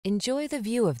Enjoy the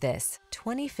view of this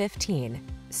 2015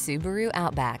 Subaru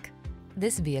Outback.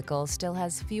 This vehicle still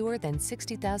has fewer than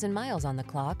 60,000 miles on the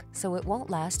clock, so it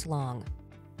won't last long.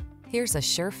 Here's a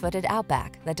sure-footed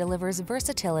Outback that delivers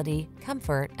versatility,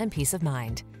 comfort, and peace of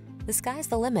mind. The sky's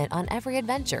the limit on every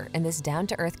adventure in this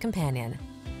down-to-earth companion.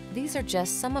 These are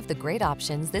just some of the great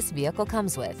options this vehicle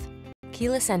comes with: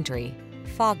 keyless entry,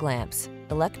 fog lamps,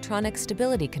 electronic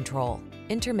stability control,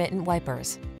 intermittent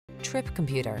wipers, trip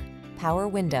computer, power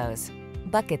windows,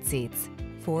 bucket seats,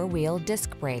 four-wheel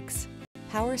disc brakes,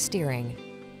 power steering.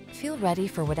 Feel ready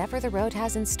for whatever the road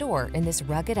has in store in this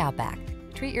rugged Outback.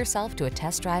 Treat yourself to a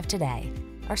test drive today.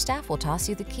 Our staff will toss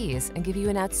you the keys and give you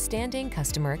an outstanding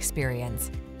customer experience.